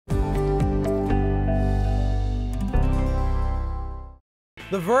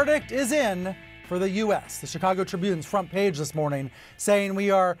The verdict is in for the U.S. The Chicago Tribune's front page this morning saying we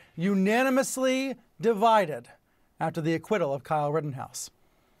are unanimously divided after the acquittal of Kyle Rittenhouse.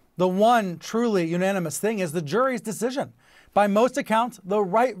 The one truly unanimous thing is the jury's decision. By most accounts, the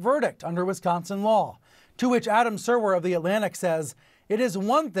right verdict under Wisconsin law. To which Adam Serwer of The Atlantic says, it is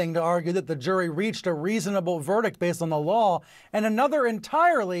one thing to argue that the jury reached a reasonable verdict based on the law, and another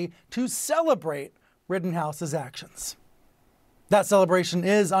entirely to celebrate Rittenhouse's actions. That celebration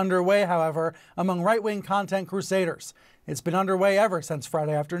is underway, however, among right-wing content crusaders. It's been underway ever since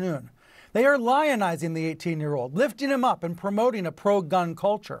Friday afternoon. They are lionizing the 18-year-old, lifting him up and promoting a pro-gun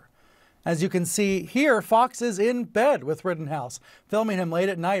culture. As you can see here, Fox is in bed with Rittenhouse, filming him late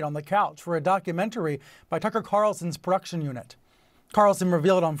at night on the couch for a documentary by Tucker Carlson's production unit. Carlson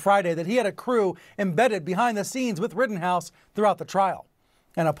revealed on Friday that he had a crew embedded behind the scenes with Rittenhouse throughout the trial.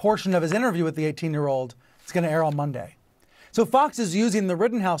 And a portion of his interview with the 18-year-old is going to air on Monday. So Fox is using the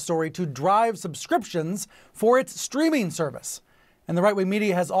Rittenhouse story to drive subscriptions for its streaming service. And the right-wing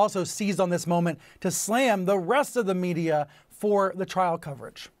media has also seized on this moment to slam the rest of the media for the trial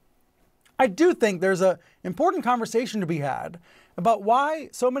coverage. I do think there's an important conversation to be had about why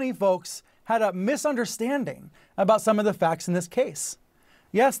so many folks had a misunderstanding about some of the facts in this case.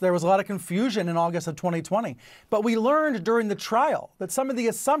 Yes, there was a lot of confusion in August of 2020, but we learned during the trial that some of the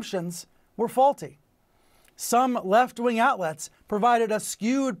assumptions were faulty. Some left-wing outlets provided a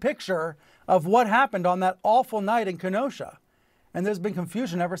skewed picture of what happened on that awful night in Kenosha, and there's been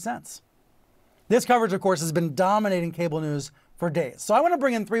confusion ever since. This coverage, of course, has been dominating cable news for days. So I want to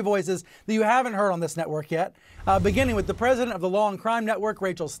bring in three voices that you haven't heard on this network yet, beginning with the president of the Law and Crime Network,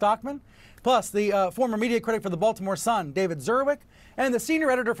 Rachel Stockman, plus the former media critic for the Baltimore Sun, David Zurwick, and the senior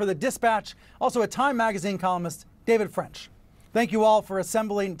editor for the Dispatch, also a Time magazine columnist, David French. Thank you all for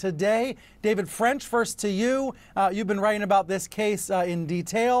assembling today. David French, first to you. You've been writing about this case in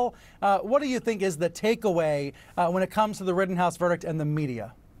detail. What do you think is the takeaway when it comes to the Rittenhouse verdict and the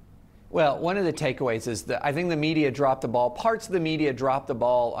media? Well, one of the takeaways is that I think the media dropped the ball. Parts of the media dropped the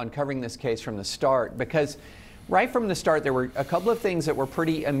ball on covering this case from the start, because right from the start, there were a couple of things that were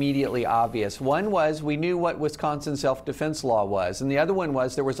pretty immediately obvious. One was we knew what Wisconsin self-defense law was, and the other one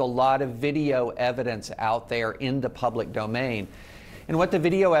was there was a lot of video evidence out there in the public domain. And what the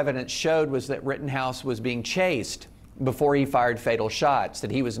video evidence showed was that Rittenhouse was being chased before he fired fatal shots,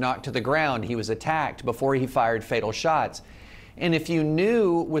 that he was knocked to the ground, he was attacked before he fired fatal shots. And if you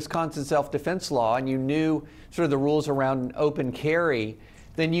knew Wisconsin self-defense law and you knew sort of the rules around open carry,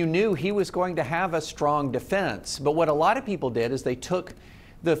 then you knew he was going to have a strong defense. But what a lot of people did is they took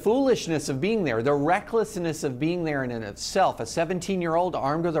the foolishness of being there, the recklessness of being there in and of itself, a 17-year-old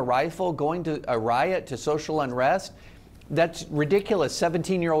armed with a rifle going to a riot to social unrest. That's ridiculous.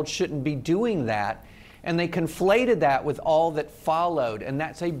 17-year-olds shouldn't be doing that. And they conflated that with all that followed, and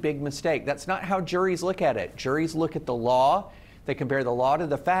that's a big mistake. That's not how juries look at it. Juries look at the law, they compare the law to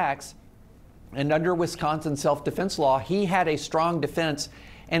the facts, and under Wisconsin self-defense law, he had a strong defense.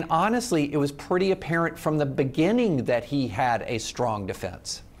 And honestly, it was pretty apparent from the beginning that he had a strong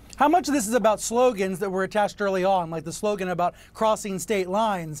defense. How much of this is about slogans that were attached early on, like the slogan about crossing state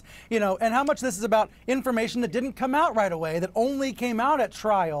lines, and how much this is about information that didn't come out right away, that only came out at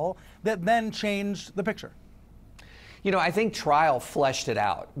trial, that then changed the picture? I think trial fleshed it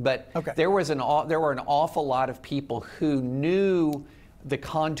out, but okay. there were an awful lot of people who knew the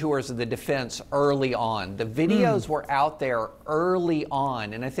contours of the defense early on. The videos were out there early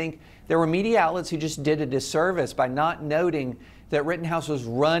on, and I think there were media outlets who just did a disservice by not noting that Rittenhouse was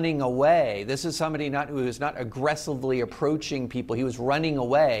running away. This is somebody who was not aggressively approaching people. He was running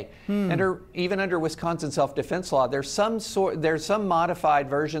away. Even under Wisconsin self-defense law, there's some modified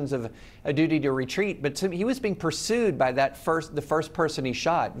versions of a duty to retreat, but he was being pursued by the first person he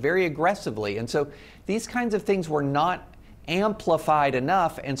shot very aggressively. And so these kinds of things were not amplified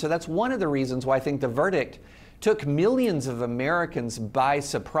enough. And so that's one of the reasons why I think the verdict took millions of Americans by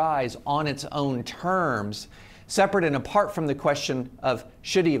surprise on its own terms, separate and apart from the question of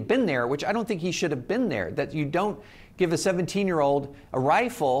should he have been there, which I don't think he should have been there. That you don't give a 17-year-old a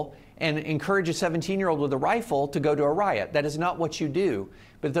rifle and encourage a 17-year-old with a rifle to go to a riot. That is not what you do.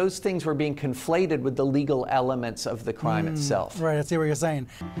 But those things were being conflated with the legal elements of the crime itself. Right, I see what you're saying.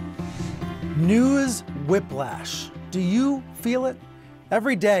 News whiplash. Do you feel it?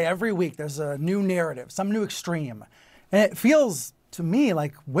 Every day, every week, there's a new narrative, some new extreme. And it feels, to me,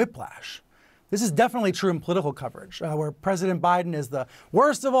 like whiplash. This is definitely true in political coverage, where President Biden is the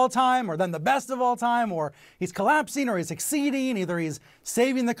worst of all time, or then the best of all time, or he's collapsing, or he's succeeding. Either he's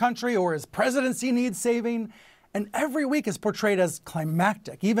saving the country, or his presidency needs saving. And every week is portrayed as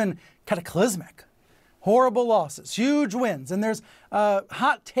climactic, even cataclysmic. horrible losses, huge wins, and there's a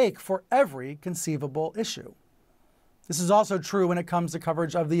hot take for every conceivable issue. This is also true when it comes to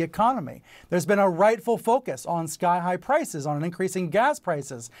coverage of the economy. There's been a rightful focus on sky-high prices, on increasing gas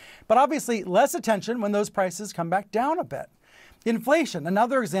prices, but obviously less attention when those prices come back down a bit. Inflation,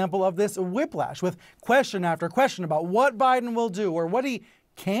 another example of this whiplash, with question after question about what Biden will do or what he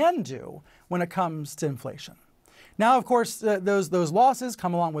can do when it comes to inflation. Now, of course, those losses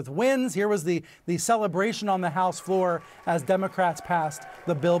come along with wins. Here was the celebration on the House floor as Democrats passed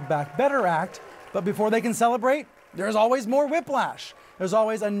the Build Back Better Act. But before they can celebrate, there's always more whiplash. There's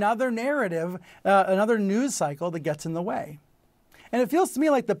always another narrative, another news cycle that gets in the way. And it feels to me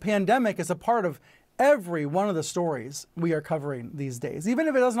like the pandemic is a part of every one of the stories we are covering these days, even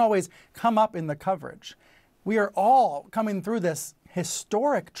if it doesn't always come up in the coverage. We are all coming through this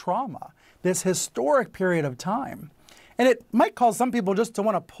historic trauma, this historic period of time. And it might cause some people just to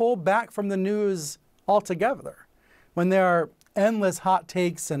want to pull back from the news altogether when there are endless hot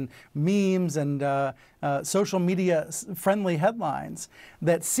takes and memes and social media friendly headlines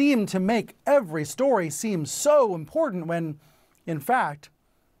that seem to make every story seem so important when, in fact,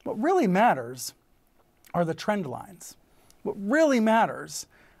 what really matters are the trend lines. What really matters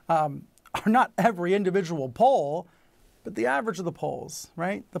are not every individual poll, but the average of the polls,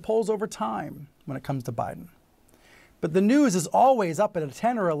 right? The polls over time when it comes to Biden. But the news is always up at a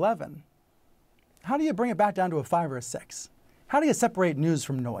 10 or 11. How do you bring it back down to a 5 or a 6? How do you separate news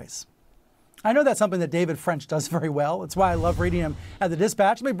from noise? I know that's something that David French does very well. It's why I love reading him at the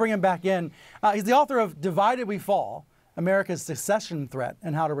Dispatch. Let me bring him back in. He's the author of Divided We Fall, America's Secession Threat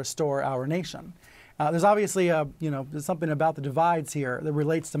and How to Restore Our Nation. There's obviously there's something about the divides here that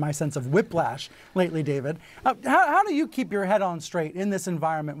relates to my sense of whiplash lately, David. How do you keep your head on straight in this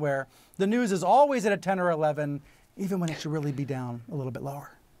environment where the news is always at a 10 or 11, even when it should really be down a little bit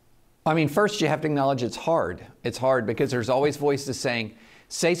lower? I mean, first you have to acknowledge it's hard. It's hard because there's always voices saying,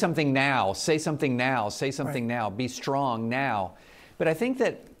 say something now, say something now, say something now, be strong now. But I think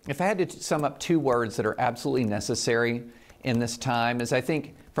that if I had to sum up 2 words that are absolutely necessary in this time is I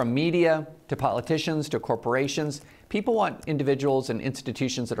think from media to politicians to corporations, people want individuals and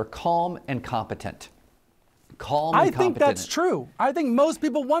institutions that are calm and competent. Calm and competent. I think that's true. I think most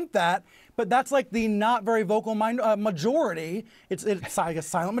people want that, but that's like the not very vocal majority. It's I guess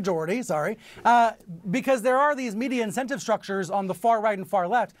silent majority, sorry, because there are these media incentive structures on the far right and far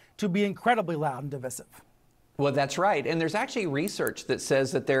left to be incredibly loud and divisive. Well, that's right. And there's actually research that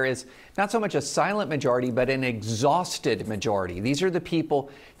says that there is not so much a silent majority, but an exhausted majority. These are the people,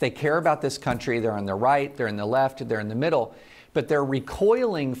 they care about this country. They're on the right, they're in the left, they're in the middle, but they're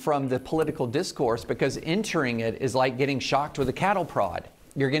recoiling from the political discourse because entering it is like getting shocked with a cattle prod.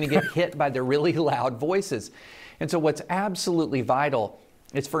 You're going to get hit by the really loud voices. And so what's absolutely vital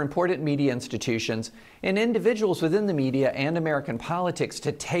is for important media institutions and individuals within the media and American politics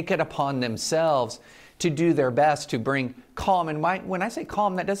to take it upon themselves to do their best to bring calm. And when I say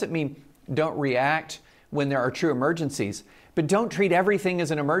calm, that doesn't mean don't react when there are true emergencies, but don't treat everything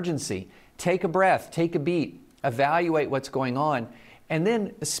as an emergency. Take a breath, take a beat, evaluate what's going on, and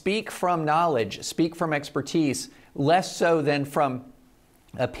then speak from knowledge, speak from expertise, less so than from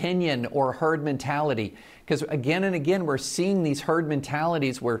opinion or herd mentality. Because again and again, we're seeing these herd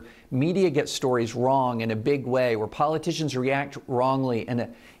mentalities where media gets stories wrong in a big way, where politicians react wrongly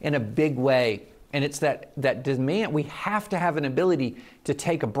in a big way. And it's that demand. We have to have an ability to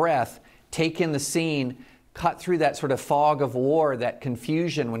take a breath, take in the scene, cut through that sort of fog of war, that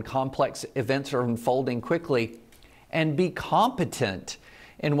confusion when complex events are unfolding quickly, and be competent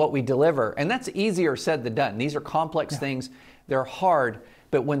in what we deliver. And that's easier said than done. These are complex things. They're hard.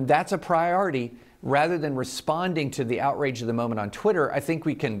 But when that's a priority, rather than responding to the outrage of the moment on Twitter, I think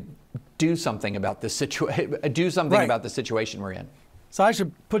we can do something about this about the situation we're in. So I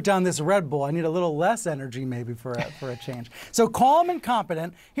should put down this Red Bull. I need a little less energy maybe for a change. So calm and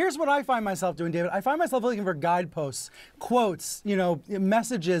competent. Here's what I find myself doing, David. I find myself looking for guideposts, quotes,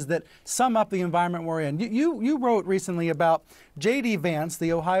 messages that sum up the environment we're in. You wrote recently about J.D. Vance,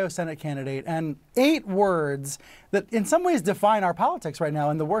 the Ohio Senate candidate, and 8 words that in some ways define our politics right now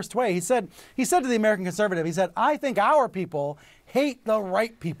in the worst way. He said to the American Conservative, he said, "I think our people hate the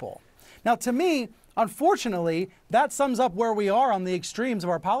right people." Now, to me, unfortunately, that sums up where we are on the extremes of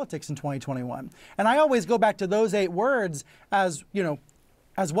our politics in 2021. And I always go back to those 8 words as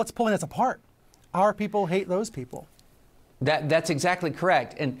what's pulling us apart. Our people hate those people. That's exactly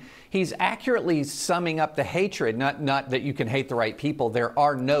correct. And he's accurately summing up the hatred, not that you can hate the right people. There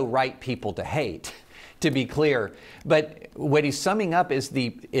are no right people to hate, to be clear. But what he's summing up is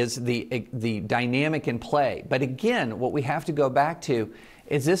the dynamic in play. But again, what we have to go back to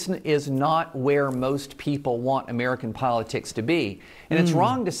is this is not where most people want American politics to be. And it's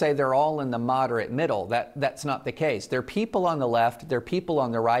wrong to say they're all in the moderate middle. That's not the case. There are people on the left, there are people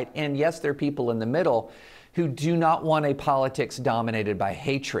on the right, and yes, there are people in the middle who do not want a politics dominated by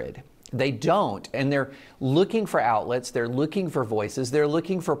hatred. They don't, and they're looking for outlets, they're looking for voices, they're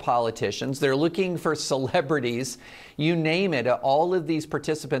looking for politicians, they're looking for celebrities, you name it. All of these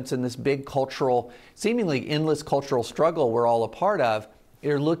participants in this big cultural, seemingly endless cultural struggle we're all a part of,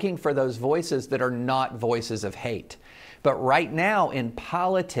 you're looking for those voices that are not voices of hate. But right now in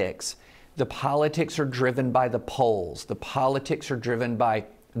politics, the politics are driven by the polls. The politics are driven by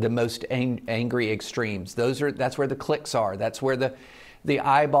the most angry extremes. That's where the clicks are. That's where the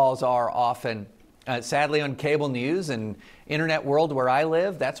eyeballs are often. Sadly, on cable news and internet world where I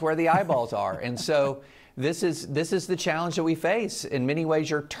live, that's where the eyeballs are. And so this is the challenge that we face. In many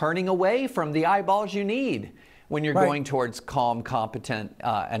ways, you're turning away from the eyeballs you need when you're going towards calm, competent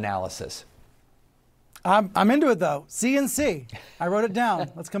analysis. I'm into it, though. CNC. I wrote it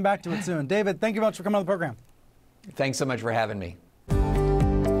down. Let's come back to it soon. David, thank you very much for coming on the program. Thanks so much for having me.